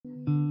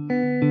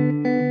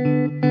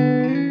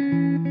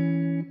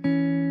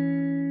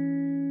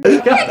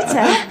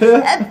Hector,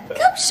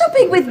 come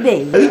shopping with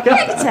me.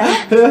 Hector,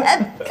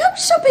 come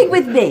shopping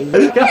with me.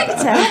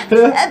 Hector,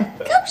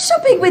 come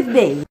shopping with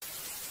me.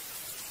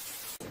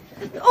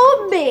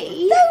 Or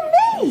me. No,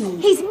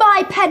 me. He's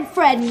my pen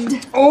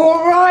friend.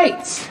 All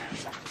right.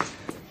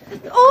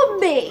 Or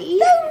me.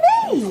 No,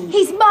 me.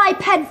 He's my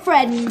pen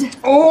friend.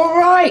 All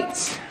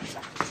right.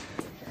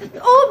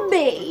 Or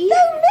me.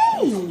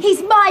 No, me.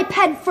 He's my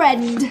pen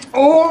friend.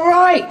 All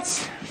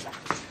right.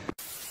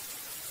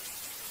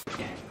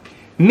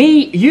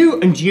 Me, you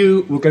and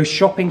you will go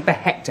shopping for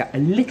Hector a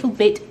little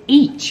bit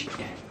each.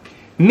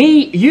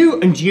 Me, you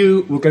and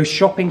you will go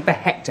shopping for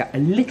Hector a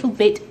little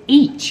bit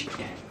each.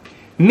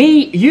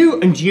 Me, you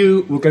and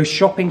you will go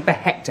shopping for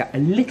Hector a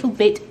little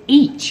bit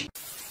each.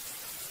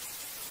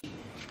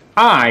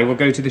 I will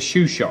go to the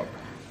shoe shop.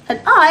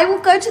 And I will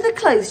go to the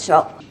clothes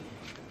shop.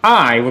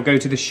 I will go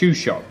to the shoe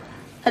shop.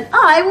 And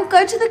I will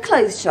go to the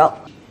clothes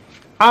shop.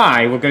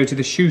 I will go to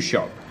the shoe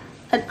shop.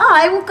 And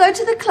I will go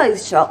to the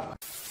clothes shop.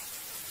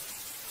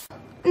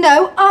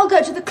 No, I'll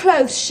go to the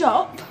clothes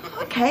shop.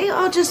 Okay,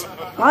 I'll just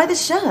buy the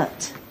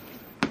shirt.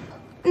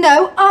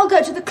 No, I'll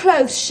go to the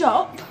clothes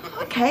shop.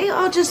 Okay,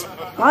 I'll just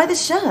buy the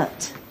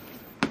shirt.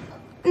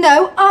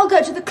 No, I'll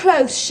go to the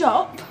clothes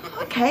shop.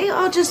 Okay,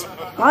 I'll just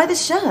buy the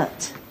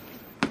shirt.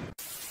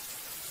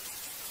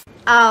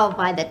 I'll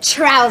buy the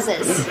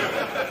trousers.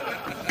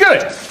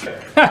 Good.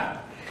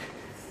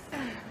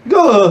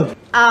 Good.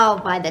 I'll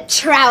buy the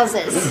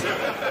trousers.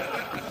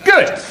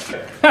 Good.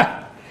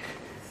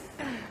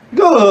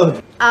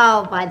 Good.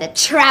 I'll buy the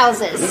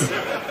trousers.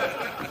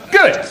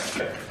 Good.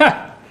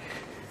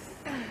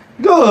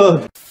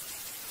 Good.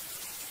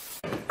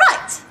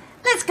 Right,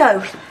 let's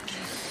go.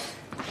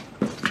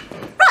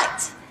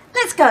 Right,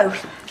 let's go.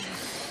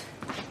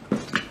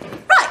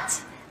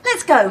 Right,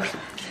 let's go.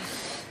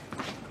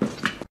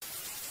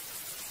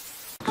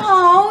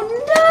 Oh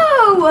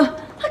no!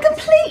 I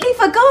completely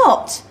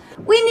forgot.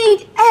 We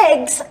need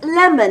eggs,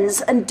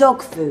 lemons and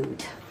dog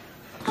food.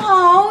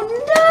 Oh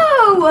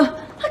no!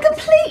 I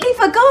completely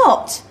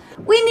forgot.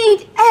 We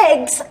need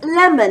eggs,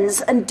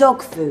 lemons and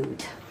dog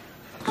food.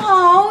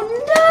 Oh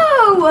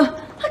no!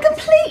 I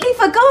completely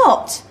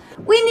forgot.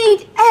 We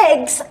need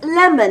eggs,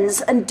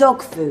 lemons and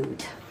dog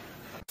food.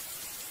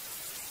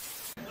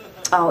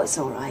 Oh, it's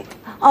all right.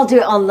 I'll do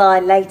it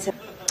online later.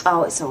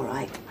 Oh, it's all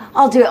right.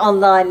 I'll do it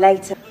online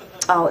later.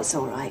 Oh, it's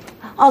all right.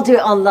 I'll do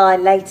it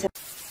online later.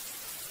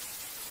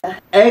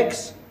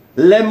 Eggs,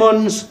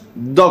 lemons,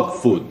 dog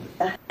food.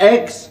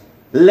 Eggs,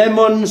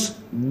 lemons,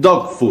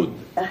 dog food.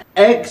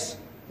 Eggs,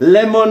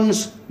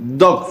 lemons,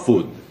 dog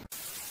food.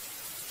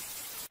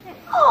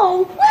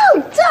 Oh,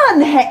 well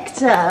done,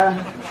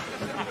 Hector.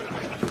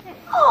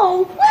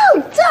 Oh,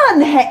 well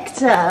done,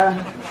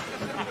 Hector.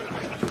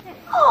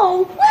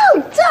 Oh,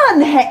 well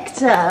done,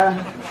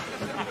 Hector.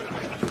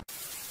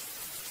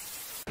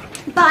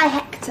 Bye,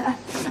 Hector.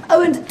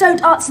 Oh, and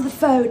don't answer the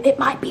phone. It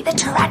might be the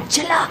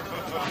tarantula.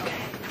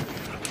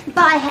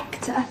 Bye,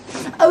 Hector.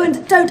 Oh,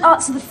 and don't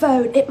answer the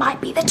phone. It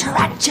might be the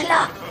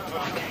tarantula.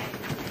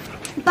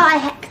 Bye,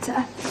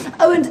 Hector.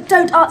 Oh, and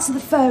don't answer the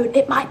phone.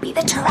 It might be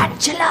the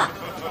tarantula.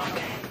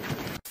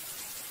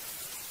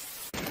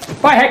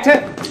 Bye,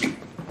 Hector.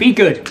 Be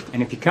good.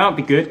 And if you can't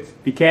be good,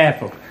 be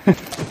careful.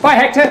 Bye,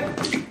 Hector.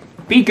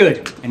 Be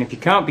good. And if you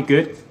can't be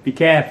good, be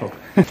careful.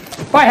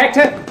 Bye,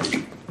 Hector.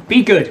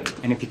 Be good.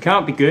 And if you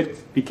can't be good,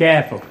 be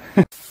careful.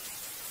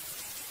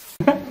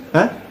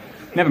 Huh?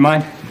 Never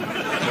mind.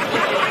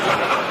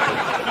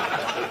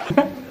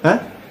 Huh?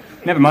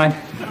 Never mind.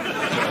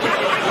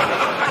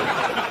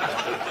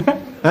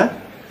 Huh?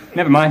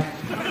 Never mind.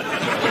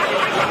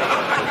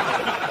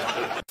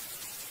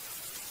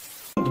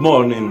 Good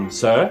morning,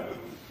 sir.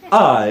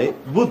 I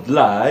would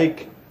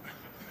like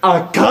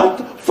a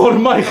cut for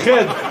my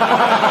head.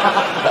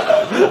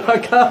 A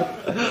cut.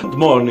 Good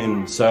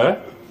morning, sir.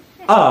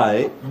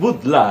 I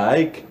would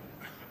like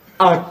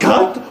a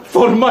cut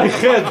for my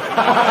head.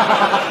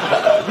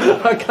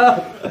 A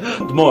cut.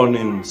 Good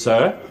morning,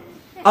 sir.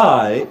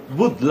 I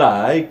would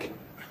like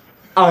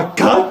a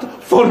cut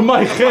for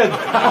my head.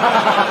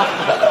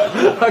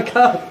 A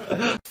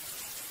cut.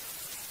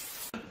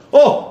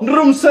 Oh,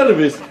 room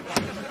service.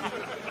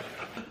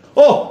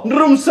 Oh,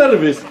 room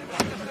service.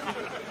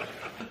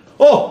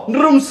 Oh,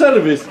 room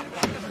service.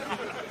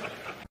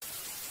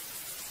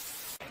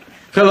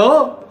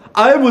 Hello?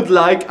 I would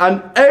like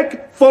an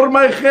egg for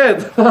my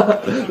head.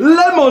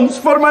 Lemons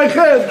for my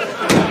head.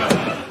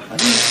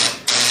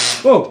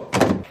 Oh.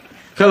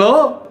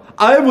 Hello?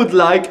 I would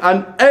like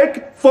an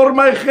egg for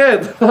my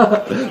head.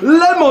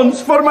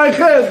 Lemons for my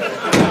head.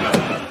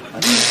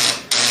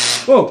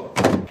 Oh.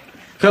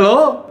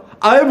 Hello?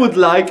 I would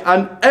like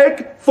an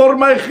egg for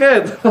my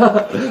head.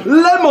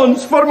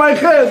 Lemons for my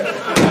head.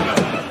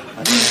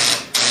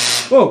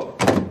 Oh.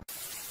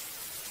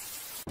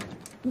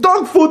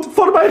 Dog food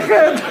for my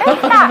head.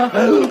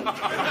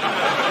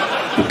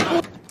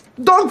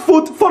 Dog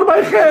food for my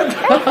head.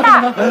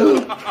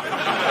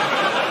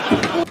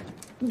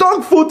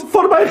 Dog food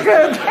for my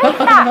head.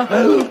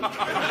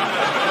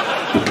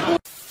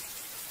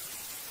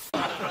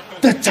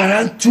 The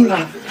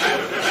tarantula.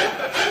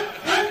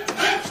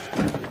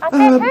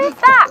 said, who's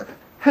that?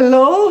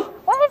 Hello?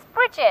 Where's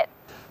Bridget?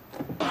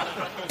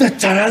 The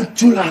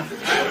tarantula.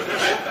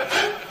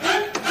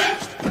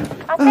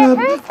 I said,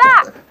 who's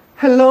that?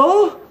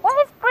 Hello?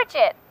 Where's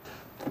Bridget?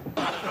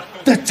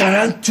 The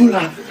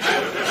tarantula.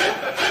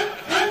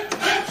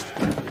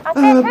 I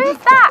said, who's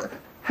that?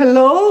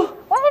 Hello?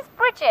 Where's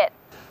Bridget?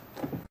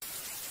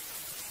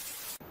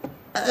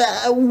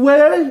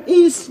 Where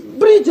is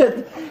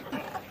Bridget?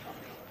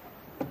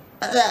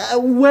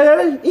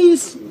 Where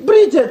is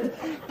Bridget?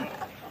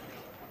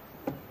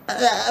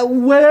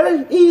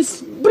 Where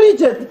is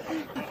Bridget?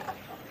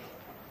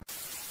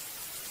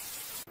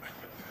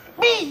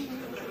 Me!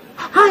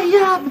 I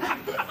am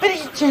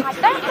Bridget! I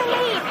don't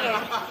believe you.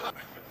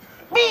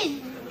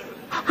 Me!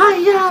 I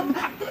am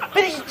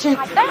Bridget!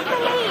 I don't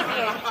believe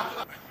you.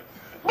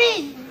 Me!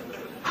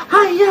 I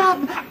am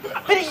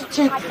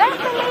Bridget! I don't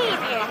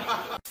believe you.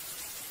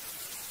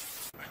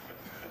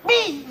 Me!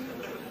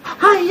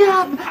 I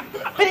am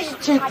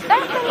Bridget! I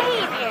don't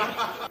believe you.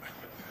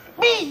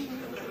 Me!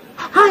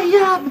 I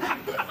am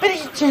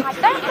Bridget! I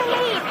don't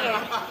believe you.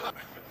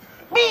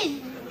 Me!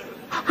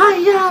 I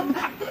am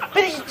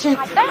Bridget! I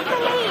don't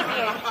believe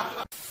you.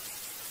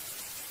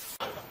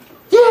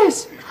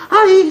 Yes,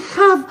 I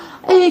have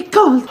a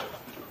cold.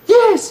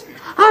 Yes,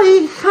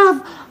 I have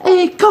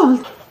a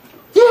cold.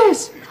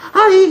 Yes,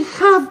 I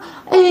have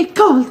a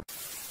cold.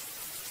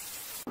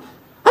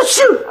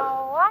 Achoo!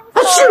 Oh, I'm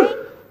sorry.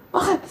 Achoo!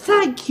 Oh,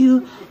 thank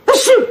you.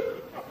 Achoo!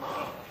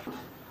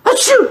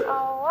 Achoo!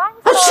 Oh, I'm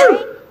sorry.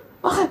 Achoo!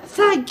 Oh,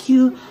 thank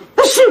you.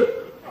 Achoo!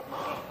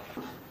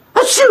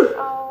 Achoo!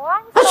 Oh,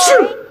 I'm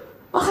sorry. Achoo!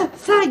 Oh,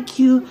 thank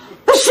you.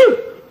 Achoo!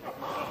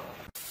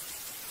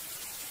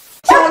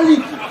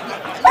 Charlie!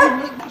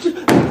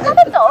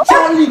 Labrador?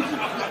 Charlie!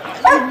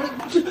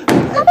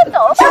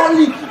 Labrador?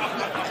 Charlie!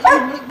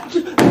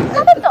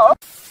 Labrador?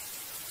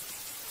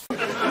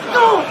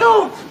 No, no,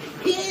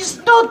 he's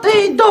not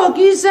a dog,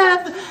 he's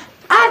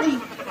Annie.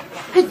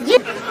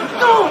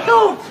 No,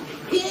 no,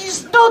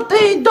 he's not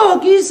a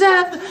dog, he's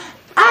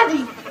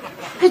Annie.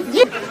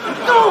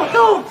 No,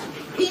 no,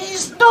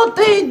 he's not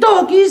a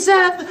dog, he's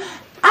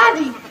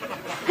Annie.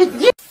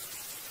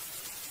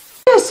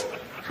 Yes,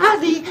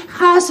 Annie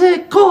has a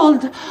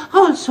cold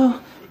also.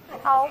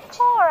 Oh,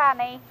 poor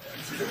Annie.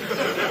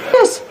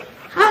 Yes,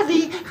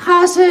 Annie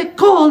has a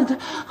cold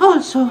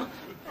also.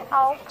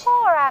 Oh,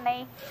 poor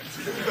Annie.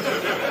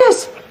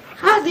 Yes,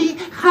 Annie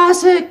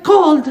has a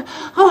cold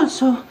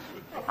also.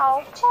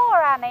 Oh, poor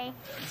Annie.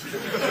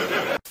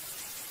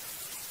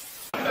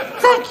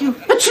 Thank you.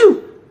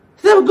 Achoo.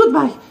 Then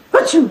goodbye.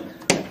 Achoo.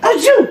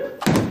 Achoo.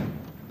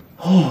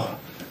 Oh.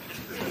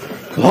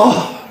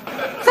 God.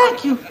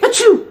 Thank you.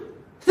 Achoo.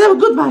 Then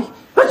goodbye.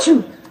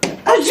 Achoo.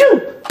 Achoo.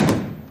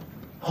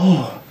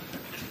 Oh.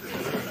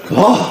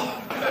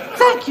 God.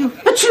 Thank you.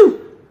 Achoo.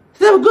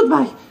 Then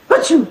goodbye.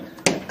 Achoo.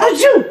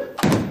 Achoo.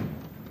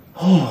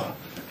 Oh.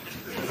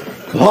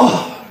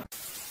 God.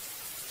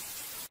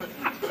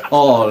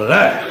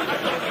 Ole.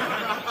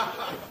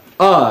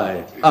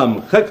 I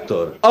am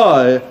Hector.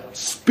 I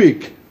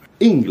speak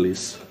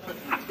English.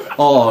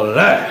 Ole.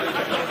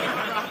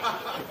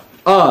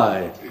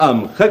 I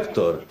am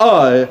Hector.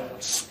 I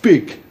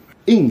speak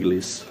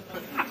English.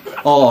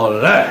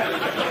 Ole.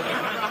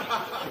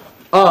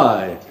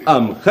 I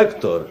am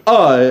Hector.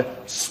 I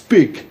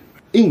speak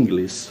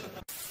English.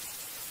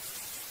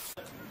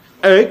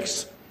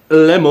 Eggs,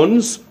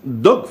 lemons,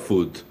 dog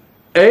food.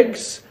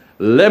 Eggs,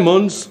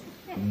 lemons,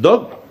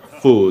 dog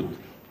food.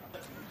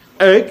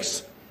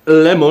 Eggs,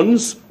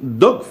 lemons,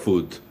 dog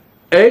food.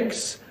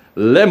 Eggs,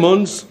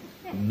 lemons,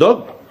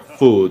 dog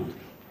food.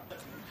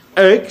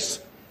 Eggs,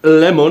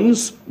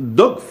 lemons,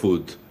 dog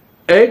food.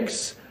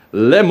 Eggs,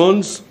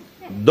 lemons,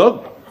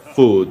 dog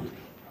food.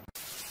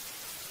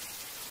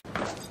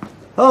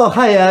 Oh,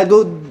 hi,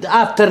 good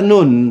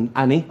afternoon,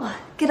 Annie.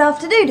 Good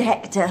afternoon,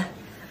 Hector.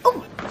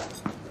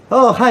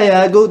 Oh,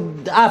 hi,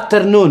 good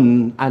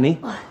afternoon, Annie.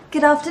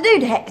 Good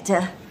afternoon,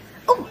 Hector.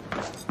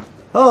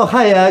 Oh,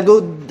 hi,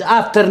 good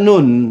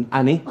afternoon,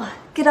 Annie.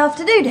 Good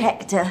afternoon,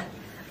 Hector.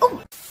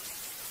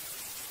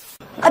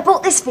 I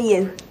bought this for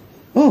you.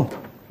 Oh,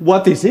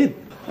 what is it?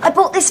 I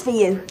bought this for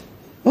you.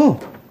 Oh,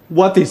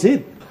 what is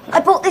it? I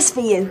bought this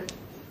for you.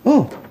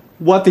 Oh,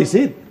 what is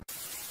it?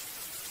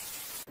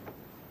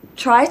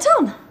 Try it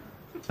on.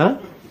 Huh?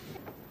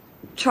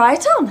 Try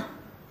it on.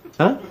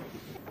 Huh?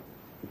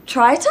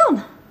 Try it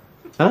on.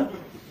 Huh?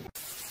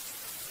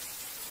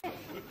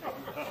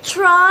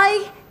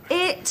 Try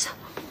it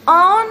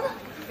on.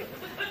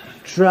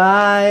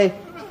 Try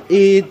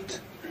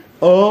it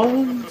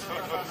on.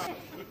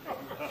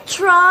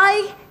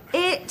 Try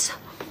it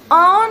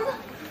on.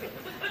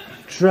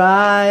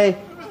 Try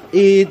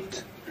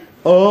it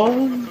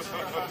on.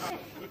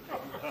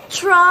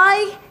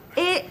 Try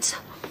it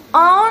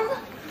on.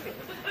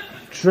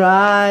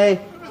 Try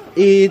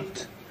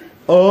it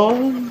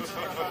on.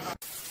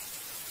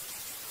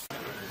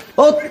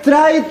 Oh,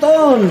 try it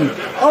on.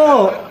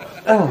 Oh.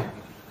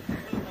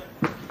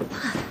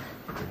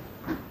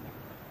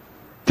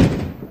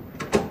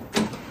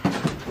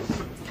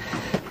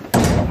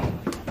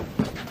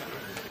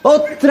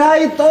 Oh, try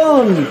it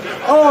on.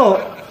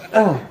 Oh.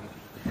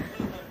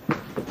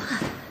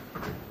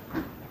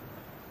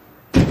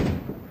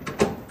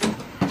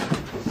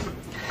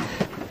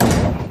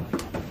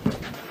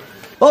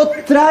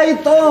 Oh, try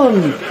it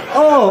on.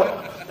 Oh.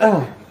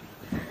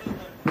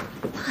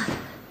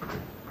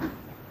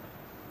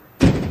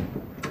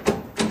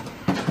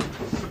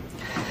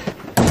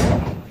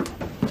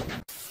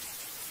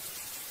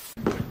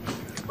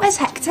 Where's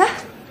Hector?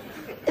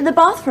 In the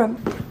bathroom.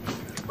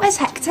 Where's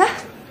Hector?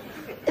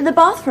 In the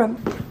bathroom.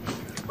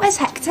 Where's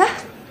Hector?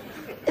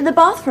 In the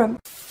bathroom.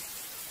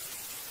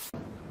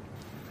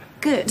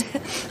 Good.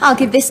 I'll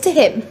give this to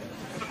him.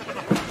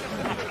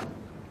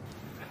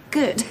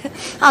 Good.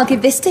 I'll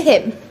give this to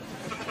him.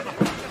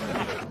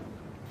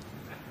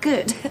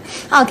 Good.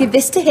 I'll give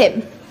this to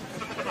him.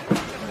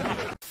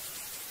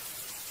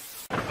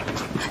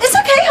 It's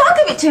okay, I'll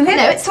give it to him.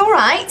 No, it's all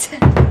right.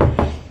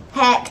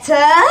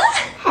 Hector?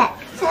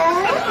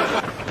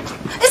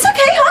 It's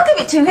okay, I'll give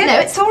it to him. No,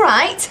 it's all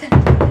right.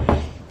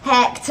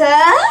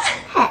 Hector?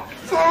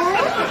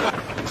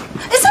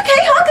 It's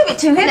okay, I'll give it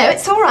to him. No,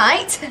 it's all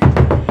right.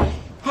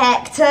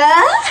 Hector?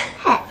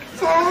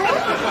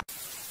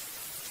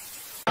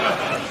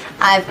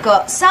 I've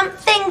got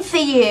something for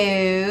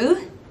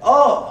you.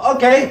 Oh,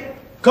 okay.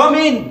 Come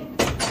in.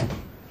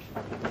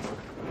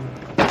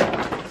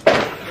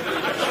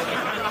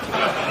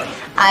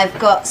 I've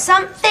got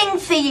something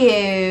for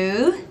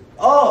you.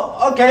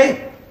 Oh,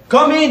 okay.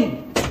 Come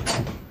in.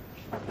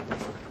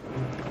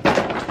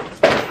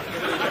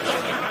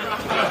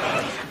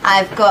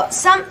 I've got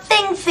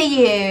something for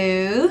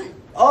you.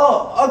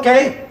 Oh,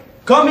 okay.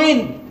 Come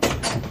in.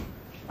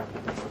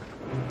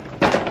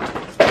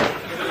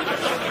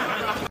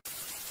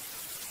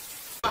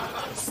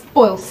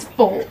 Spoil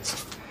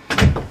sport.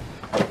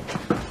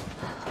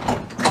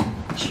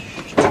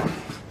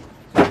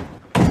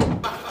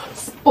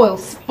 Spoil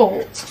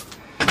sport.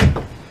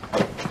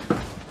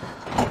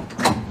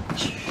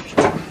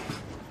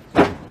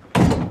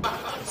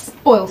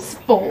 Spoil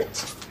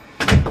sport.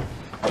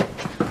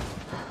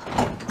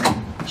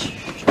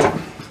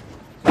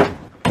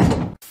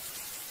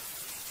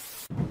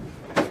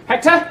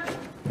 Hector?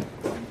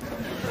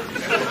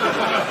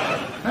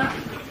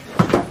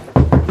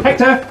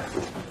 Hector?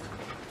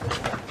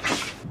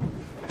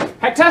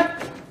 Hector?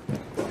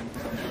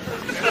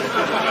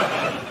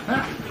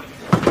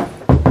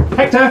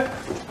 Hector?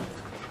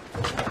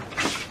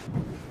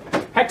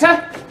 Hector?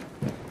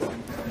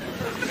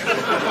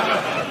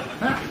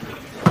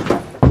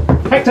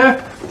 Hector?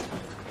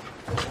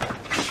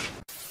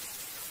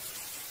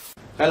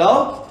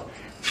 Hello?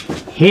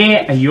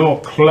 Here are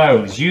your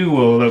clothes. You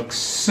will look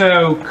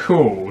so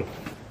cool.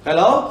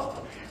 Hello?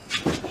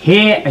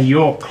 Here are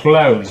your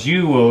clothes.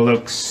 You will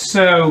look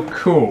so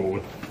cool.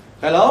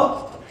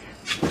 Hello?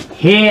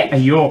 Here are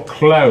your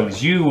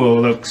clothes. You will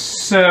look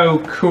so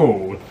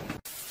cool.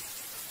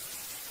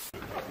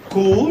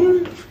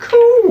 Cool?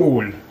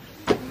 Cool.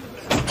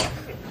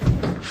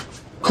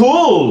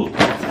 Cool.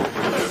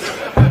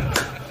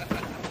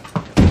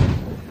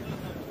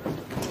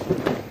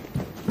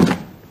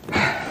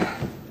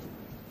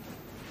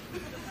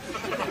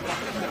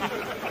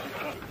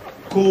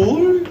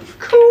 Cool?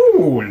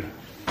 Cool.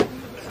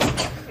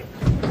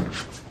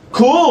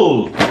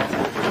 Cool.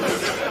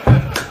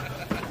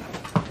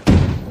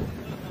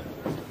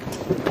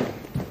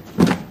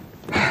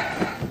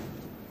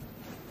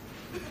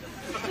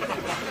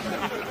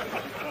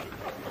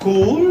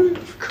 Cool?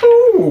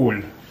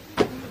 Cool.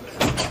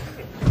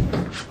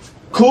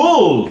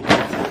 Cool.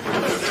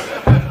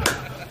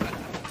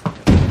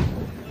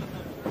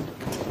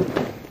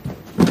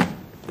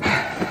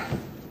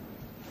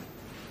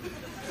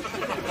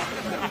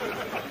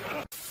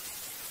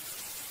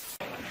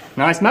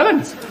 Nice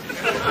melons.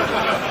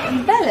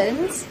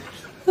 Melons?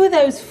 Who are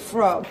those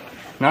from?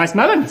 Nice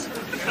melons.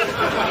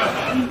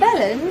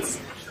 Melons?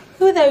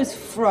 Who are those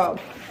from?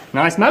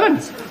 Nice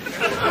melons.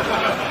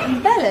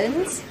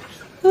 Melons?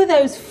 Who are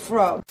those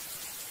from?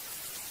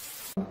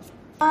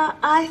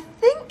 I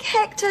think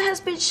Hector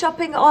has been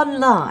shopping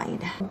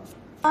online.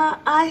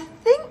 I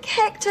think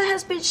Hector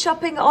has been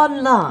shopping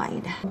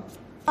online.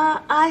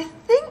 I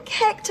think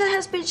Hector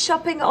has been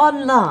shopping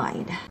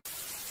online.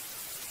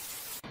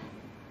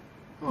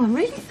 Oh, I'm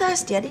really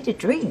thirsty. I need a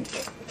drink.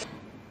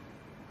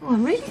 Oh,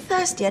 I'm really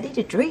thirsty. I need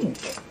a drink.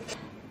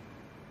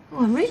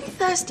 Oh, I'm really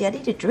thirsty. I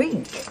need a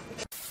drink.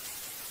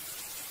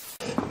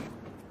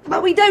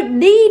 But we don't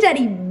need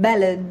any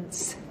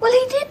melons. Well,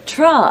 he did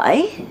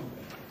try.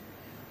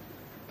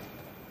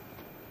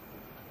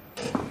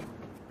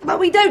 But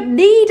we don't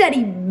need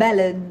any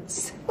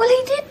melons. Well,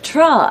 he did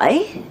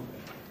try.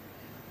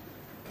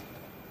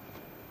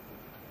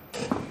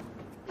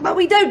 But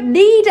we don't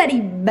need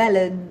any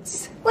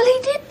melons. Well,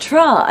 he did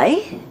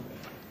try.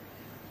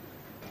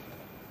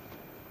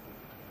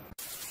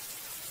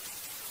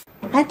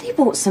 And he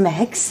bought some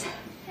eggs.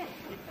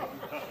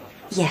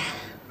 Yeah.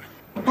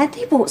 And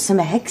he bought some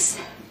eggs.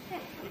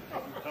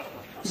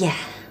 Yeah.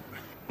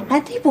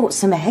 And he bought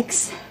some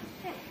eggs.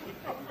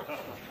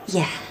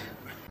 Yeah.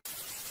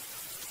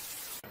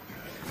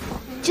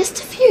 Just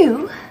a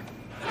few.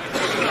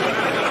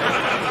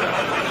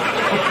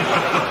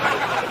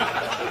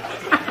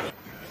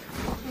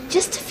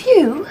 Just a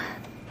few.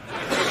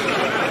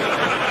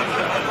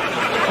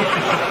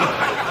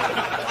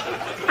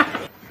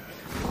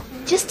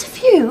 Just a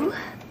few.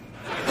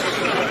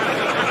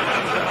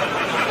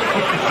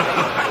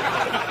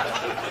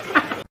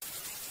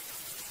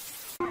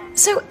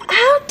 So,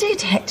 how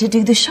did Hector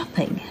do the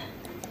shopping?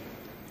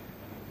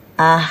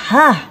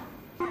 Aha!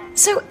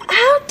 So,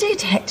 how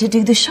did Hector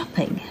do the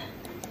shopping?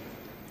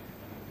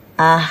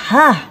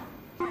 Aha!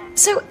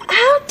 So,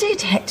 how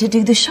did Hector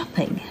do the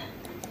shopping?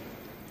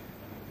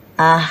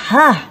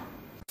 Aha!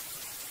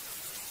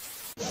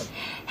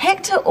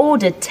 Hector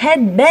ordered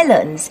 10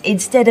 melons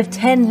instead of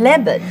 10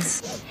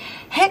 lemons.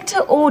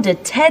 Hector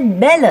ordered 10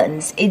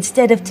 melons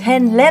instead of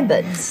 10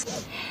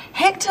 lemons.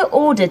 Hector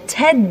ordered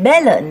 10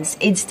 melons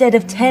instead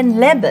of 10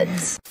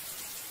 lemons.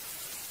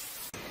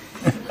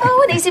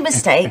 Oh, an easy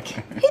mistake.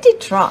 He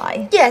did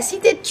try. Yes, he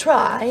did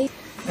try.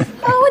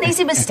 Oh, an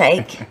easy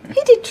mistake.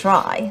 He did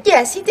try.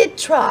 Yes, he did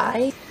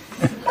try.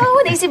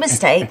 Oh, an easy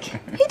mistake.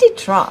 He did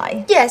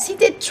try. Yes, he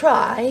did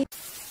try.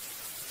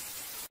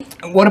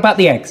 What about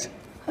the eggs?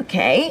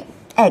 Okay,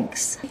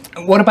 eggs.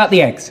 What about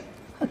the eggs?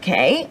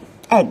 Okay,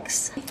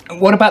 eggs.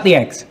 What about the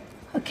eggs?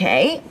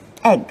 Okay,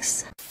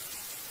 eggs.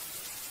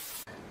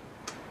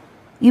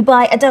 You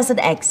buy a dozen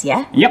eggs,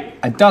 yeah? Yep,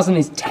 a dozen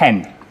is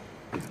 10.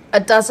 A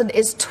dozen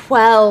is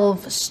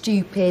 12,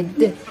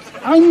 stupid.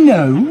 I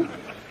know.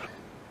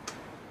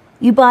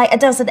 You buy a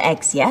dozen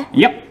eggs, yeah?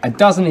 Yep, a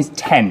dozen is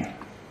 10.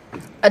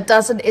 A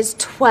dozen is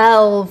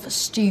 12,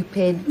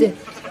 stupid.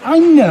 I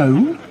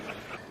know.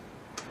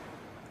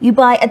 You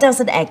buy a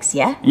dozen eggs,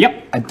 yeah?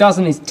 Yep, a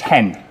dozen is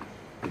 10.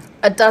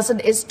 A dozen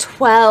is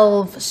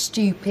 12,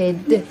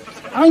 stupid.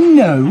 I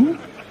know.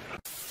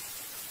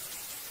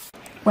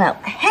 Well,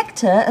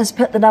 Hector has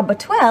put the number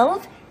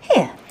 12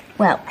 here.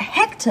 Well,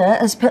 Hector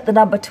has put the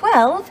number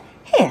 12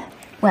 here.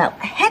 Well,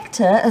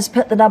 Hector has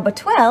put the number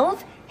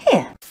 12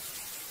 here.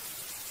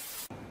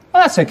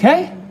 Well, that's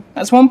okay.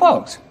 That's one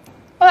box.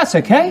 Well, that's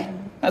okay.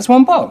 That's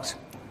one box.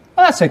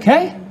 Well, that's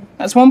okay.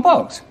 That's one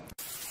box.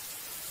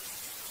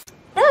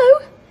 No,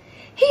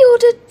 he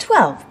ordered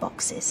 12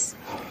 boxes.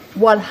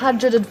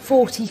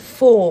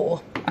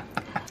 144.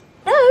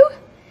 No,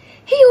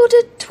 he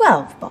ordered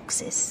 12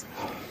 boxes.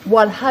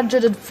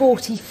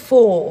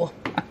 144.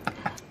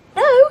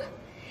 No,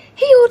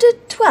 he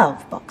ordered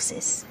 12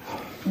 boxes.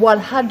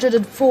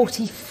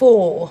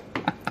 144.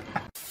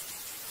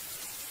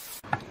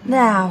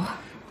 Now,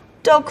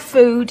 dog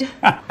food.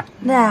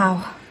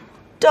 Now,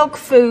 dog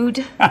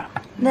food.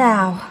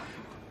 Now,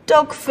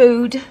 dog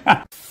food.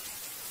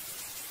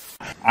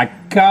 I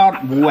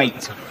can't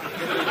wait.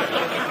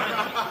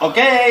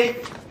 Okay,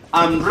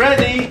 I'm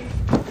ready.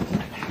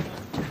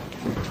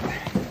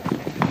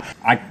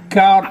 I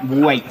can't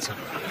wait.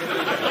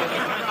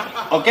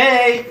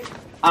 Okay,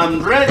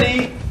 I'm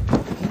ready.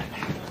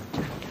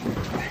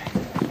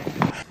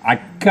 I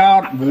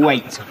can't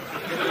wait.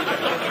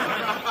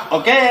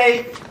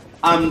 Okay,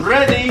 I'm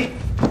ready.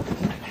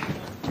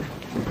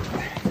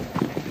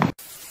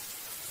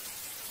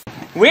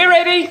 We're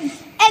ready.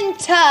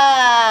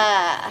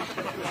 Enter!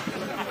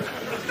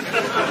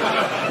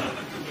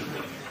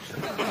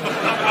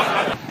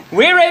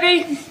 We're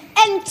ready.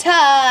 Enter!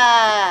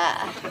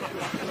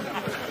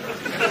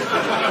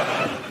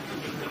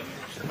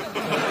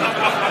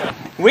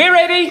 We're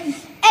ready.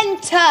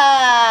 Enter!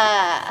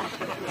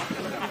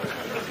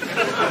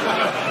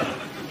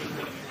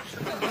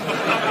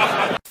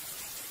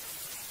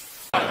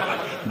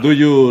 Do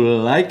you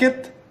like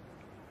it?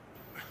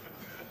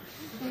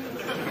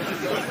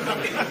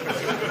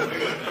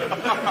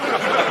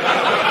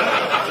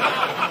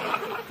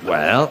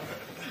 Well,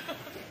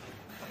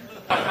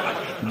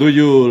 do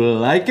you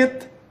like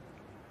it?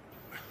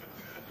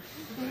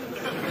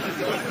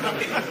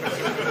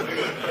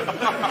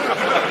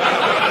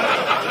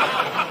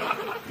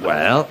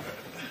 Well,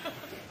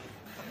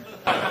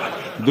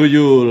 do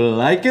you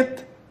like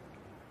it?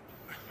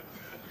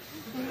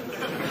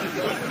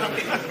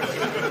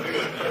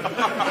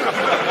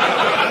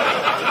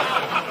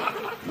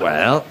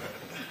 Well,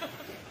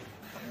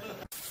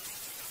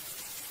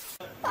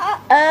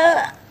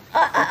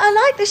 I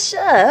like the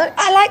shirt.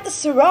 I like the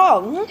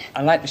sarong.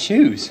 I like the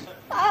shoes.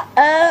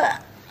 I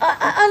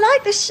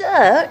like the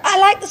shirt. I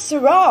like the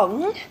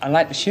sarong. I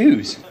like the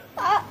shoes.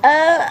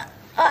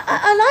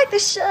 I like the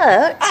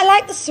shirt. I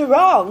like the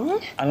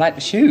sarong. I like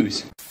the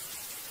shoes.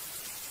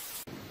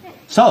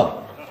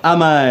 so,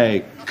 am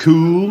I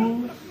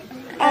cool?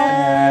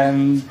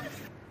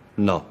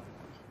 No,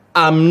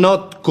 I'm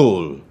not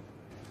cool.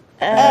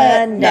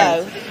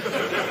 No.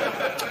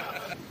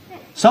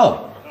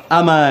 So,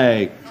 am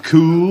I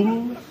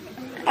cool?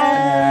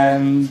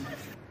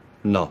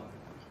 No,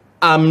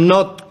 I'm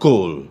not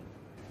cool.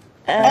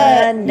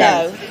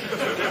 No.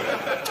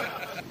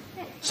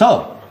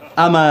 So,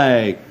 am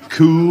I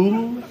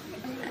cool?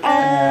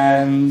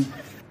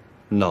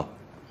 No,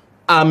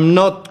 I'm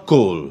not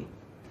cool.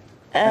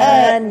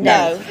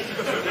 No.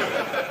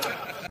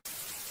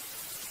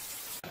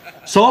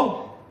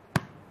 So,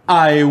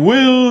 I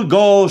will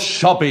go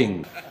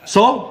shopping.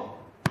 So,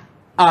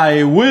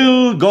 I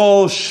will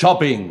go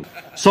shopping.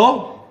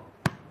 So,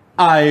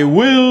 I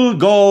will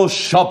go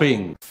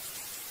shopping.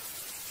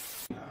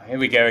 Here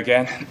we go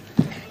again.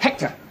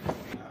 Hector.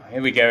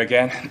 Here we go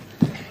again.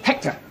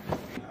 Hector.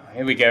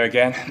 Here we go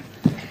again.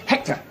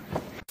 Hector.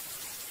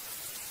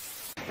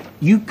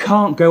 You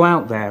can't go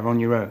out there on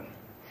your own.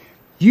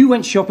 You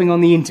went shopping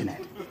on the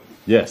internet.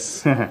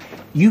 Yes.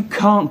 You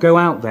can't go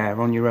out there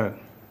on your own.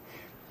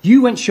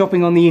 You went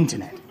shopping on the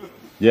internet.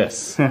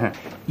 Yes.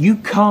 You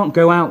can't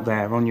go out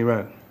there on your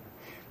own.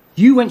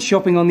 You went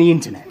shopping on the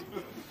internet.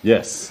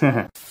 Yes.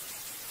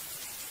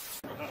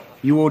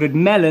 You ordered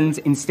melons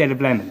instead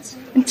of lemons.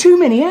 And too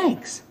many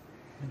eggs.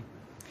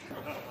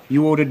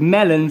 You ordered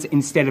melons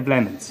instead of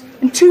lemons.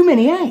 And too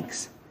many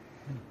eggs.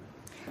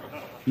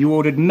 You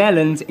ordered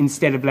melons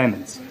instead of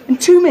lemons.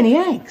 And too many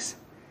eggs.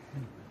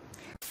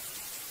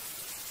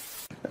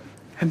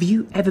 Have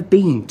you ever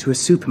been to a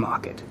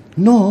supermarket?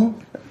 No.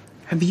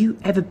 Have you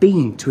ever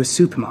been to a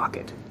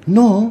supermarket?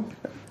 No.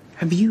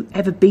 Have you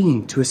ever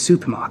been to a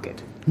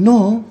supermarket?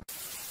 No.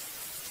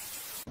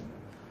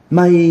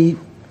 My...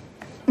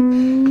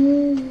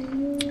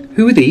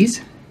 Who are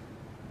these?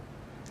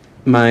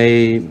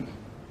 My...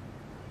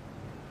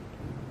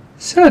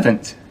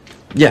 Servant.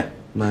 Yeah,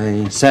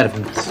 my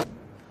servants.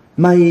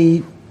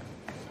 My...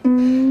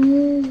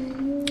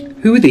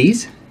 Who are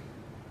these?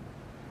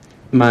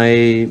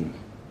 My...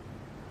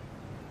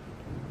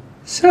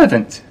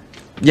 Servant.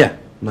 Yeah,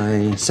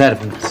 my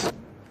servants.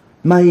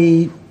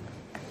 My...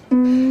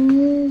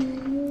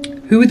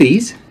 Who are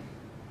these?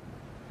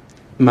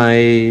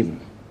 My...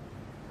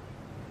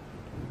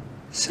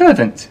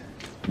 Servant.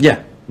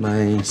 Yeah,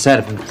 my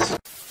servants.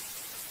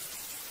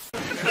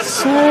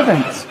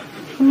 Servant.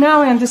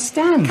 Now I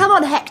understand. Come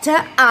on,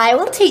 Hector. I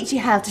will teach you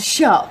how to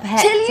shop,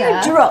 Hector. Till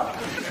you drop.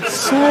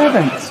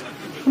 Servant.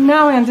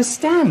 Now I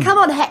understand. Come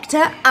on,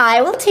 Hector.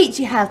 I will teach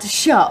you how to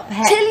shop,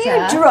 Hector. Till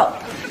you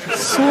drop.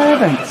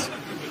 Servant.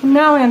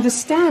 Now I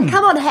understand.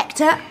 Come on,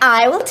 Hector.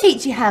 I will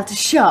teach you how to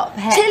shop,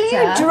 Hector. Till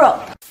you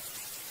drop.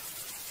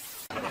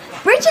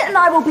 Bridget and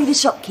I will be the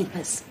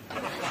shopkeepers.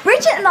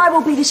 Bridget and I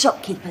will be the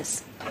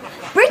shopkeepers.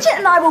 Bridget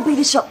and I will be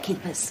the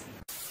shopkeepers.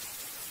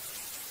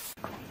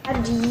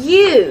 And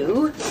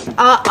you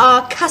are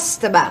our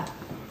customer.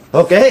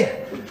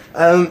 Okay.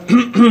 And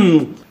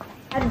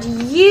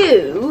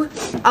you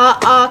are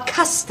our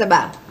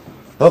customer.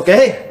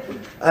 Okay.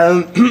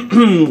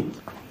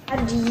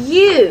 And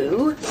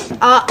you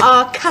are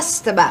our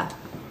customer.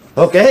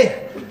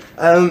 Okay.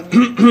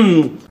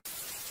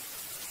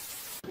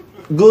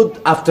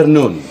 Good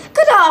afternoon.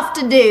 Good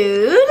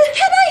afternoon.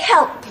 Can I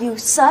help you,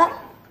 sir?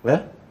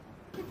 Where?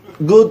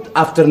 Good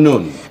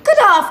afternoon. Good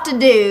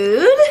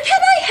afternoon.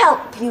 Can I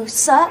help you,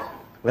 sir?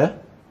 Where?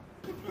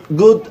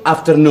 Good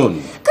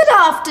afternoon. Good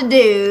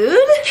afternoon.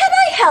 Can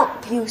I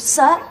help you,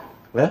 sir?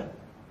 Where?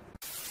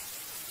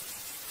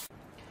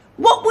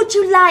 What would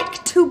you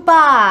like to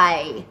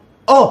buy?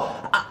 Oh,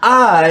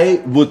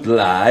 I would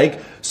like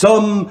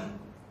some...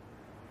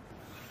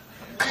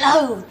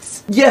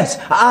 Clothes. Yes,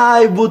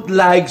 I would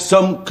like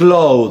some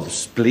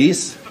clothes,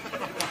 please.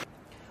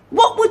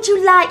 What would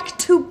you like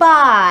to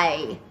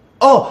buy?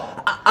 Oh,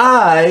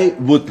 I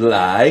would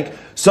like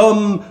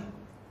some...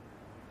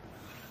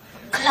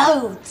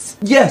 Clothes.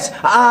 Yes,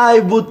 I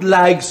would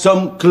like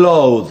some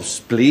clothes,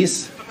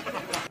 please.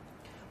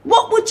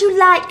 What would you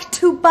like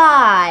to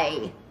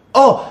buy?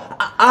 Oh,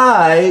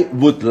 I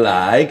would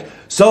like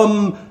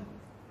some...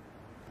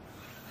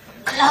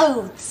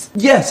 Clothes.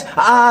 Yes,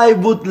 I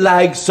would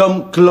like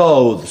some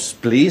clothes,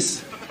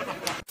 please.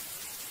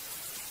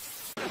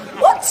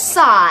 What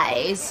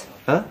size?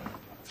 Huh?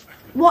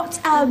 What,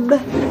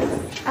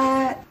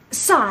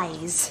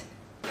 size?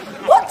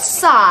 What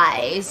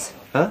size?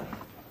 Huh?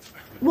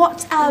 What,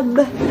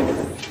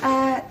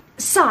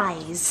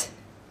 size?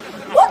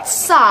 What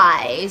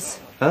size?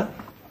 Huh?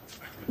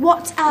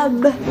 What,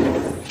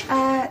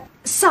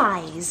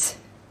 size?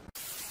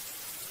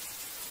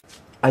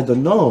 I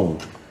don't know.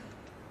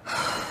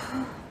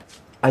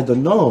 I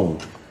don't know.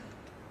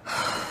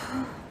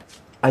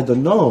 I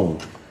don't know.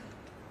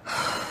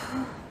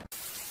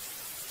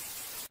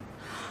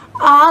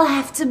 I'll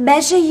have to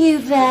measure you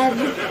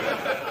then.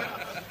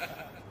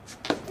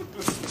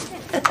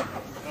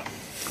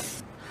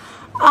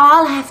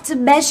 I'll have to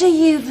measure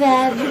you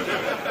then.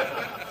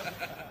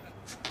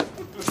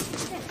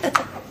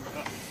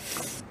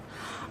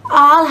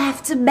 I'll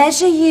have to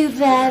measure you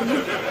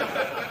then.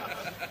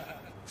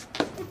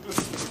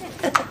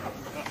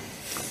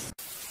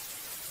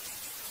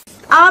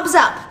 Arms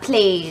up,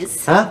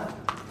 please. Huh?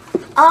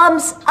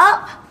 Arms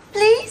up,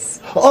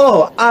 please.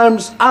 Oh,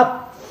 arms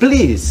up,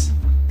 please.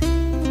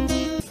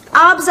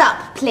 Arms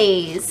up,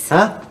 please.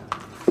 Huh?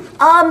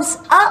 Arms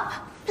up,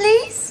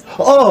 please.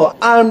 Oh,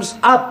 arms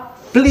up,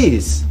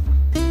 please.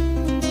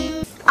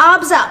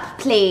 Arms up,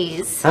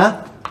 please.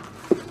 Huh?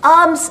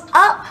 Arms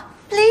up,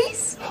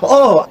 please.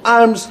 Oh,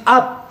 arms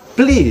up,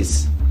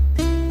 please.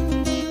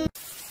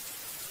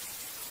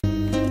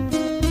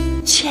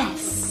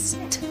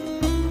 Chest.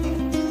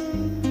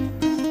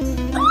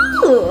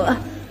 Ooh,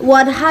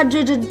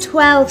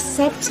 112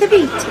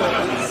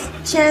 centimeters.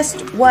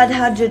 Chest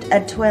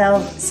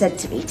 112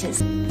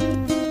 centimeters.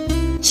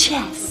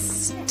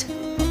 Chest.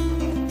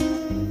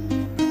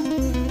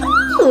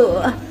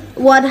 Ooh,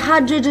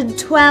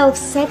 112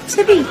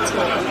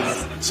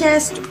 centimeters.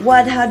 Chest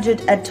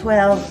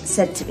 112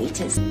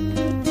 centimeters.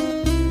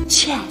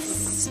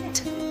 Chest.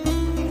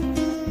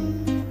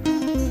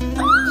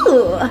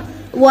 Ooh,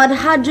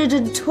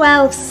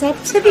 112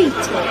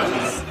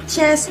 centimeters.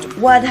 Chest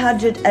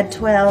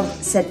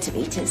 112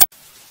 centimeters.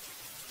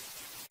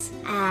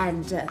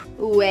 And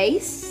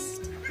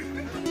waist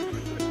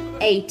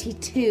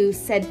 82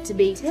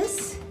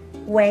 centimeters.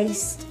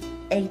 Waist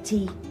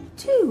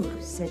 82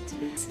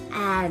 centimeters.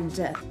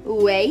 And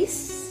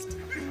waist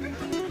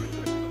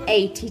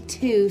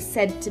 82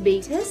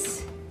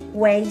 centimeters.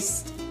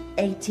 Waist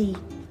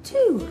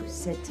 82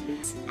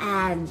 centimeters.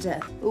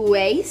 And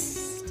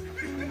waist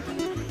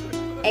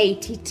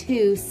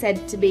 82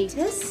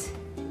 centimeters.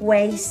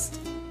 Waist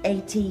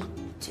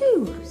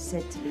 82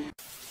 centimeters.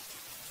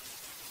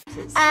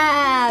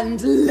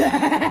 And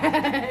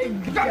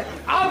leg.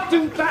 I'll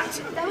do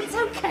that. No, it's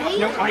okay.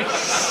 No, I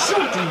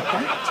shall do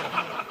that.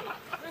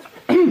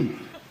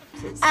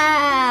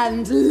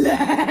 And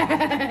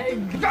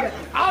leg.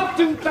 I'll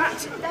do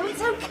that. No,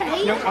 it's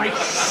okay. No, I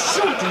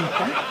shall do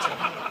that.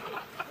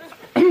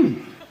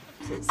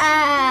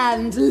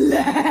 And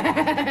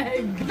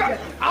leg.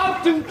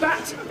 I'll do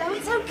that. No,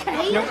 it's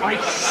okay. No, I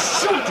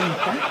shall do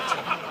that.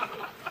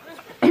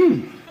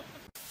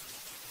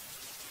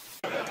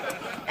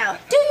 Now,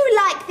 do you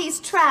like these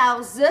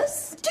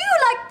trousers? Do you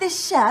like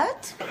this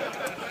shirt?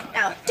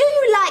 Now, do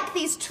you like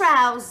these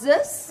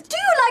trousers? Do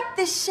you like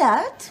this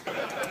shirt?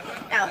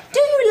 Now, do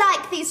you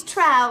like these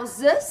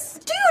trousers?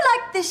 Do you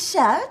like this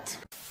shirt?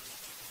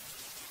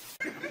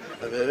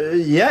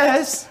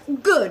 Yes.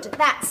 Good.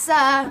 That's,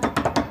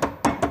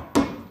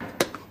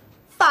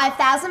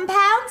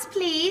 £5,000,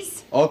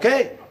 please.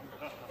 Okay.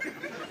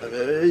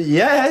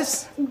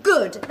 Yes.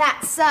 Good.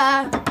 That's,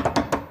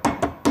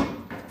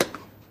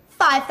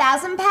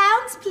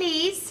 £5,000,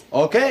 please.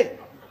 Okay.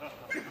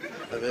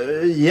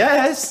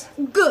 Yes.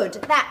 Good.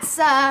 That's,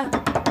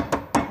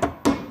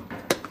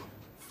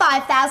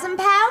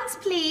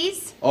 £5,000,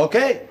 please.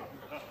 Okay.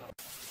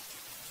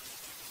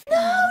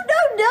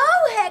 No,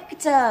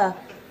 Hector.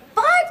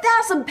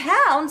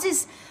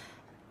 £5,000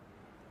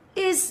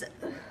 is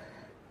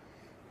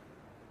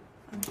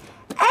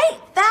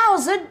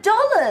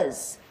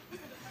 $8,000.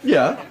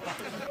 Yeah.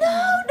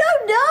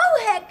 No,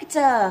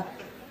 Hector.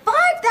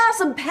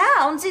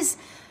 £5,000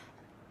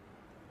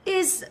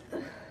 is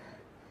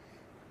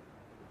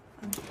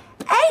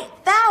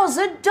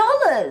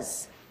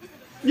 $8,000.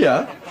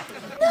 Yeah.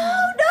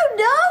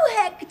 No,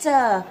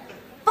 Hector.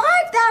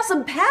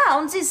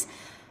 £5,000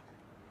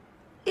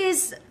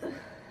 is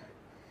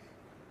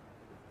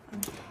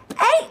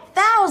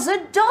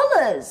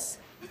 $8,000.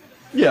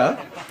 Yeah.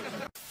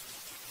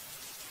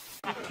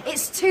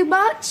 It's too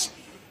much.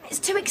 It's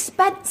too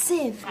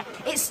expensive.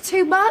 It's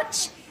too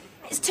much.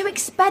 It's too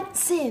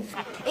expensive.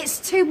 It's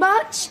too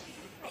much.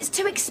 It's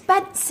too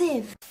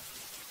expensive.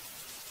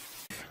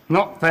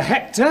 Not for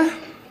Hector.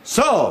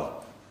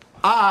 So,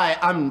 I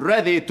am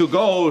ready to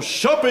go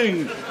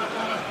shopping.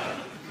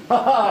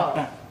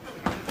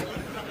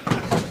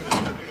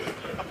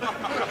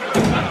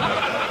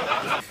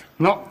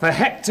 Not for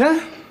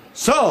Hector.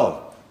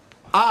 So,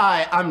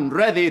 I am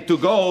ready to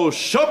go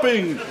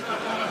shopping.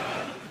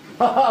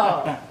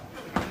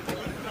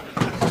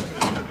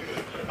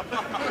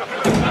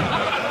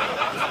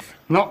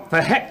 Not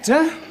for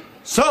Hector.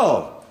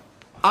 So,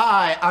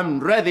 I am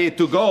ready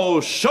to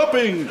go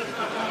shopping.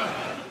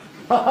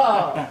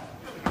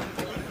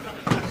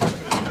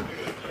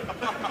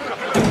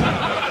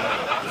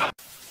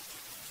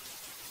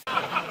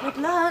 Good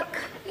luck.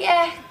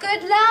 Yeah,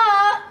 good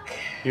luck.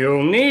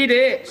 You'll need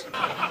it.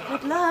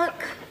 Good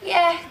luck.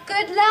 Yeah,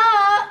 good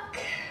luck.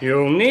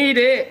 You'll need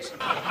it.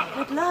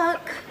 Good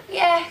luck.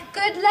 Yeah,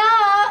 good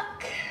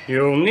luck.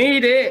 You'll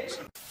need it.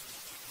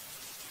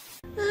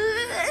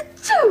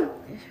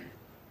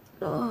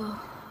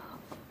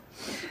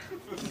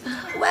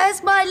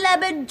 Where's my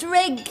lemon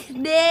drink,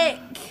 Nick?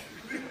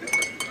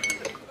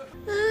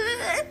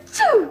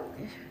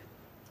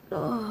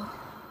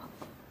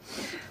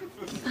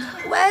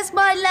 Where's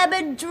my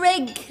lemon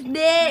drink,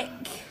 Nick?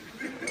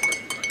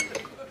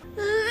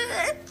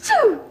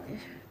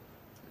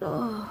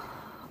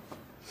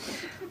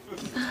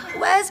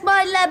 Where's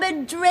my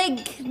lemon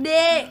drink,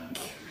 Nick?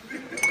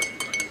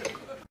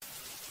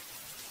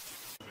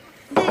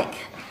 Nick,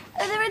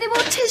 are there any more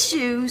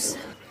tissues?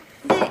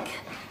 Nick,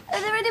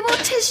 are there any more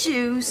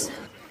tissues?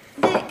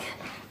 Nick,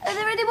 are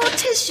there any more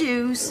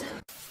tissues?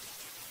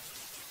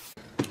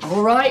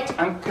 All right,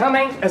 I'm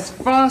coming as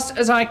fast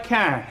as I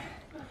can.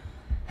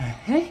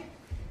 Okay.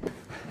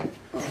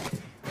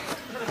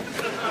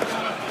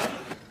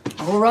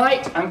 All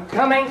right, I'm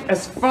coming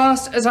as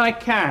fast as I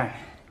can.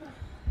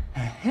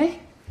 Okay.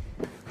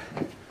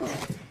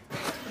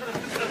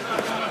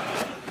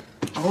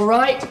 All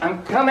right,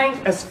 I'm coming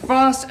as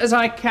fast as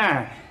I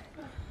can.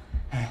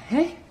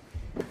 Okay.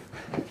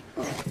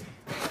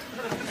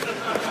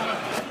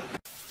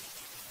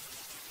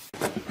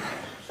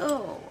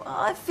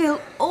 I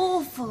feel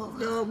awful.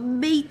 Oh,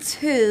 me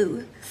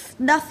too.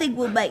 Nothing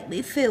will make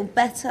me feel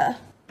better.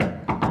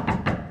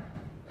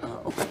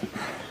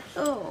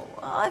 Oh,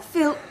 I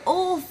feel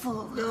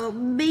awful. Oh,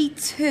 me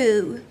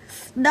too.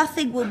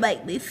 Nothing will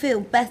make me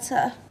feel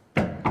better.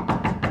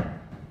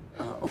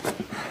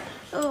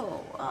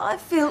 Oh, I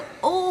feel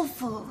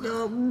awful.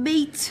 Oh,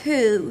 me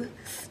too.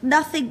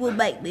 Nothing will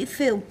make me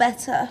feel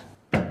better.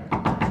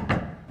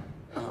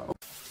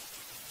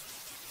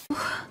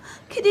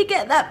 Can you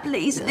get that,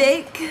 please,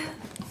 Nick?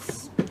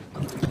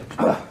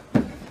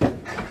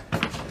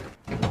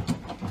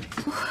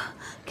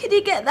 Can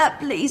you get that,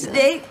 please,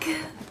 Nick?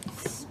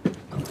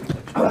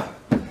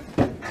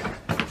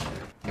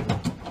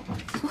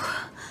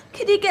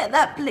 Can you get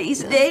that,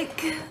 please,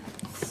 Nick?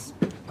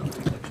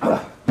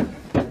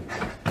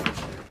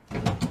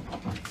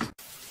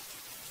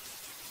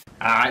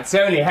 It's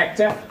only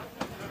Hector.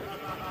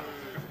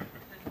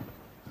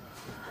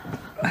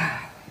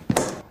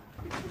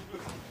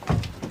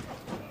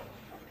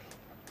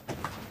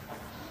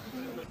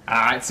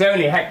 It's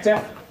only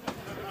Hector.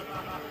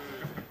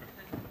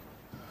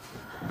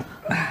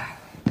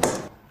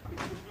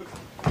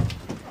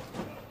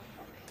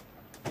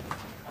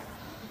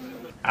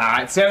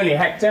 It's only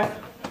Hector.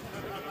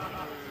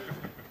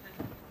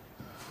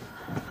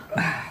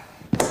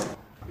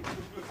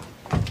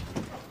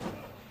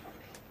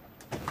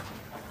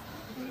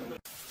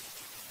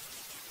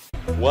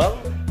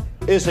 Well,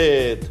 is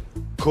it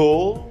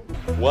cool?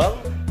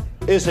 Well,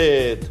 is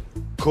it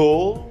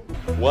cool?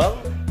 Well,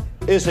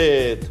 is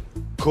it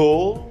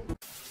cool?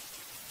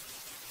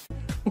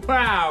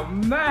 Wow,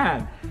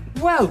 man.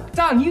 Well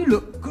done, you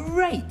look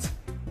great.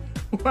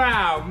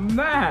 Wow,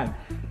 man.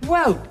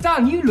 Well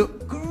done, you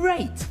look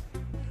great.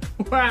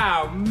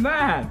 Wow,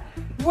 man.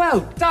 Well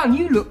done,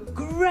 you look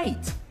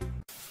great.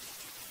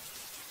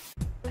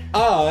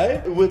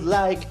 I would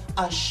like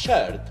a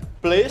shirt,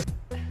 please.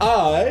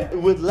 I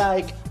would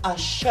like a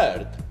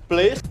shirt,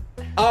 please.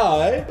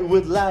 I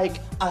would like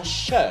a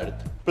shirt,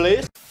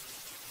 please.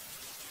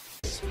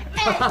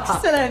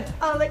 Excellent.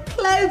 Oh, the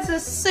clothes are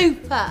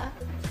super.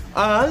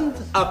 And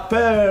a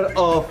pair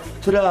of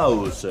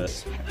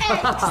trousers.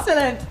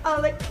 Excellent. Oh,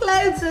 the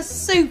clothes are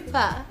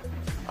super.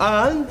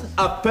 And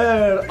a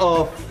pair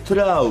of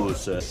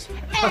trousers.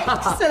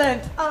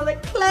 Excellent. Oh, the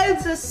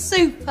clothes are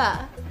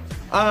super.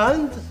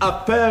 And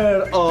a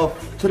pair of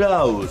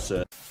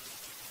trousers.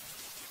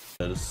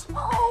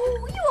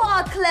 Oh, you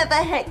are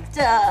clever,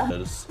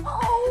 Hector.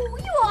 Oh,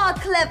 you are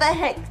clever,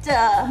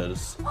 Hector.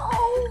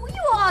 Oh,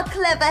 you are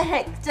clever,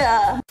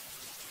 Hector.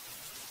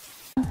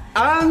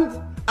 And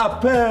a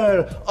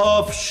pair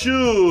of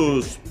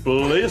shoes,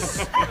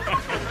 please.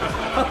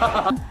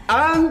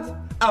 And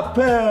a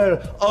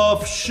pair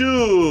of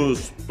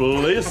shoes,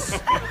 please.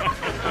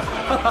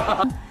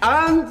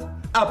 And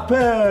a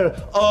pair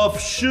of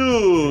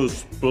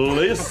shoes,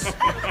 please.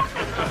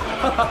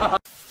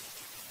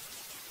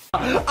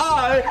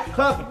 I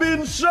have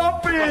been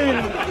shopping.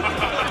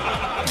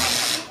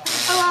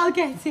 Oh, I'll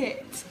get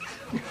it.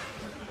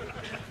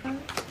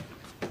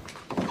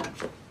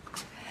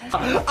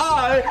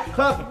 I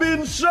have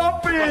been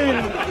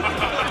shopping.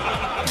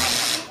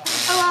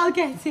 Oh, I'll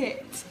get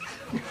it.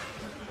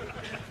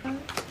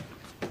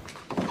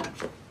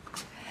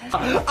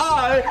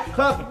 I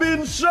have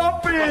been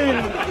shopping.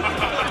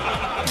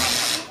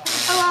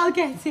 Oh, I'll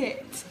get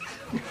it.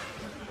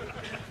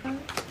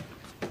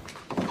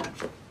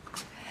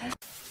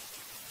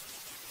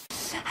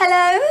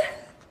 Hello?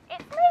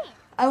 It's me.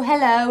 Oh,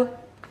 hello.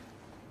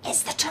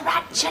 It's the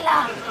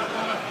tarantula.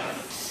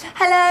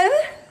 Hello?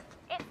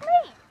 It's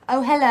me.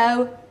 Oh,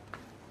 hello.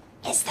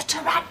 It's the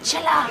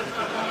tarantula.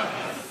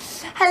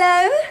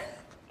 Hello?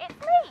 It's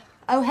me.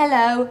 Oh,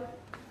 hello.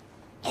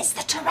 It's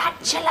the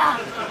tarantula.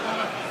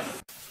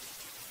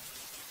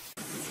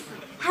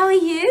 How are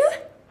you?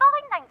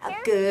 Fine, thank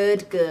you.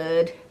 Good,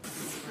 good.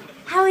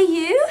 How are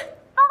you?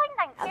 Fine,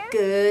 thank you.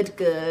 Good,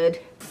 good.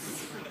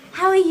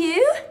 How are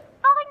you?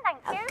 Fine, thank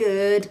you.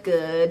 Good,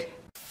 good.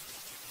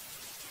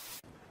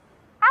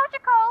 How's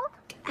your cold?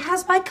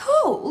 How's my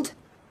cold?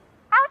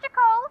 How's your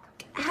cold?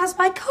 How's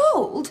my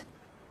cold?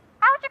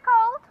 How's your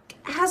cold?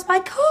 How's my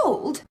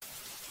cold?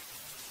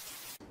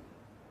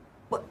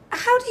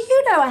 How do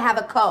you know I have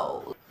a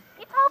cold?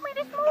 You told me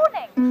this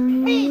morning.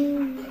 Me,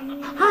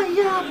 I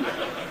am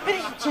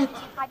Richard.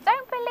 I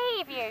don't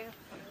believe you.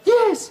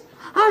 Yes,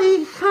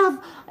 I have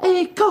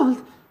a cold.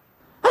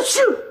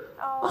 Achoo!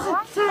 Oh,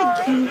 I'm Thank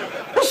sorry. you.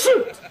 Achoo!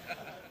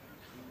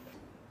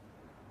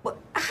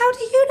 How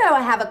do you know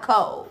I have a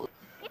cold?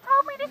 You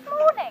told me this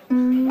morning.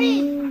 Me,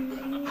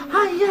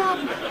 I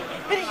am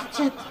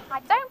Richard. I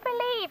don't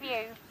believe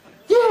you.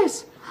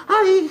 Yes,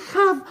 I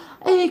have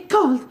a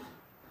cold.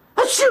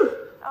 Achoo!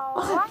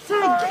 Oh, I'm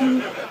Thank sorry.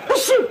 you.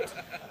 Achoo!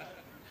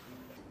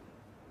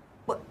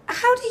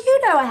 How do you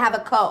know I have a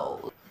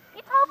cold?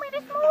 You told me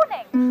this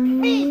morning.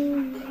 Me,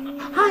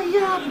 I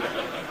am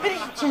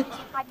Richard.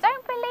 I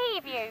don't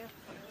believe you.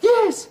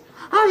 Yes,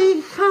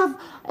 I have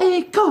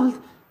a cold.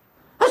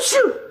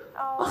 Achoo!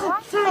 Oh,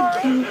 I'm Thank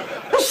sorry. you.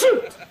 Achoo!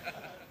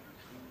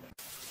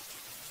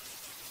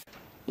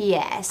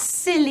 Yes,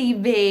 silly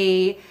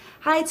me.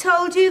 I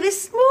told you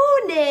this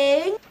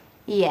morning.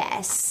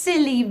 Yes,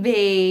 silly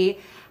me.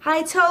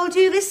 I told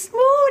you this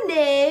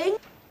morning.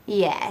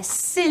 Yes,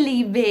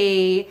 silly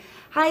me.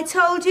 I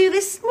told you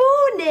this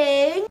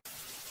morning.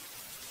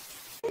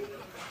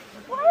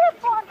 Why are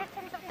 400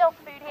 tins of dog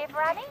food here,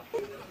 Granny?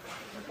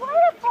 Why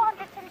are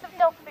 400 tins of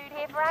dog food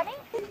here, Granny?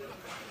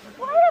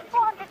 Why are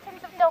 400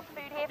 tins of dog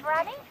food here,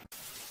 Granny?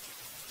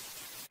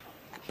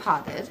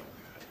 Pardon?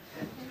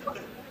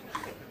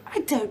 I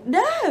don't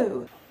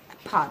know.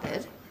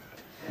 Pardon?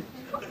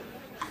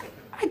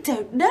 I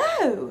don't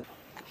know.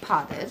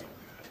 Pardon?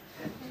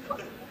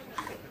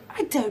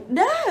 I don't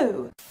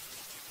know.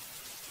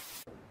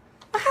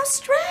 How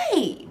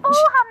strange.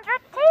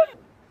 400 tins.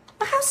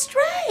 How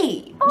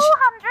strange.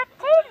 400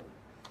 tins.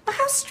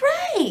 How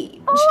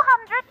strange.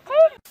 400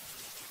 tins.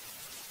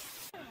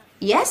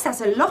 Yes, that's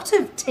a lot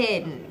of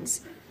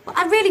tins. Well,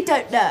 I really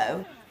don't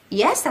know.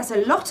 Yes, that's a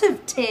lot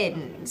of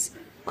tins.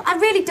 Well, I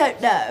really don't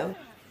know.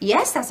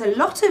 Yes, that's a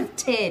lot of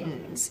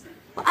tins.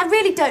 Well, I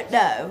really don't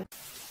know.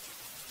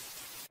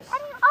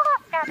 Can you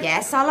ask Annie?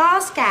 Yes, I'll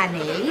ask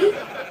Annie.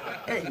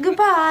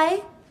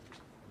 Goodbye.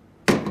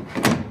 Can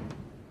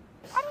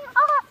you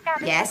ask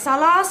Annie? Yes,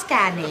 I'll ask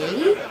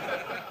Annie.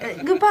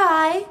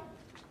 Goodbye.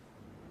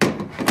 Can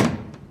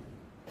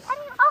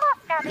you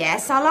ask Annie?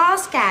 Yes, I'll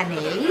ask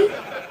Annie.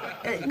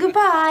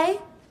 Goodbye.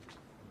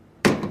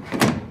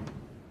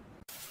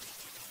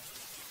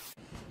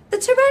 The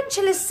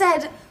tarantula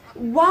said,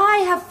 "Why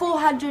have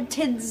 400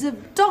 tins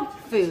of dog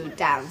food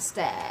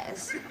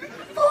downstairs?"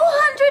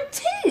 400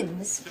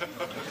 tins?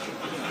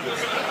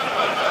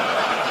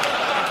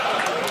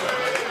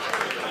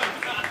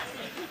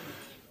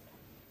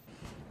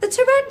 The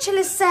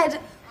tarantula said,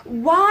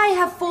 "Why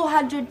have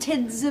 400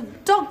 tins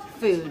of dog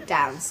food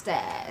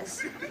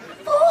downstairs?"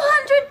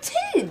 400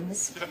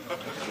 tins?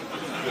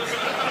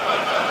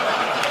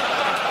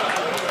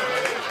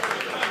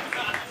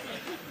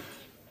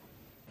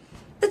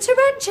 The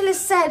tarantula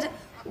said,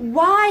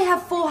 "Why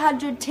have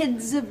 400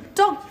 tins of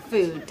dog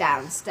food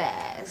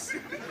downstairs?"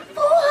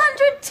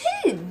 400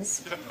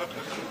 tins?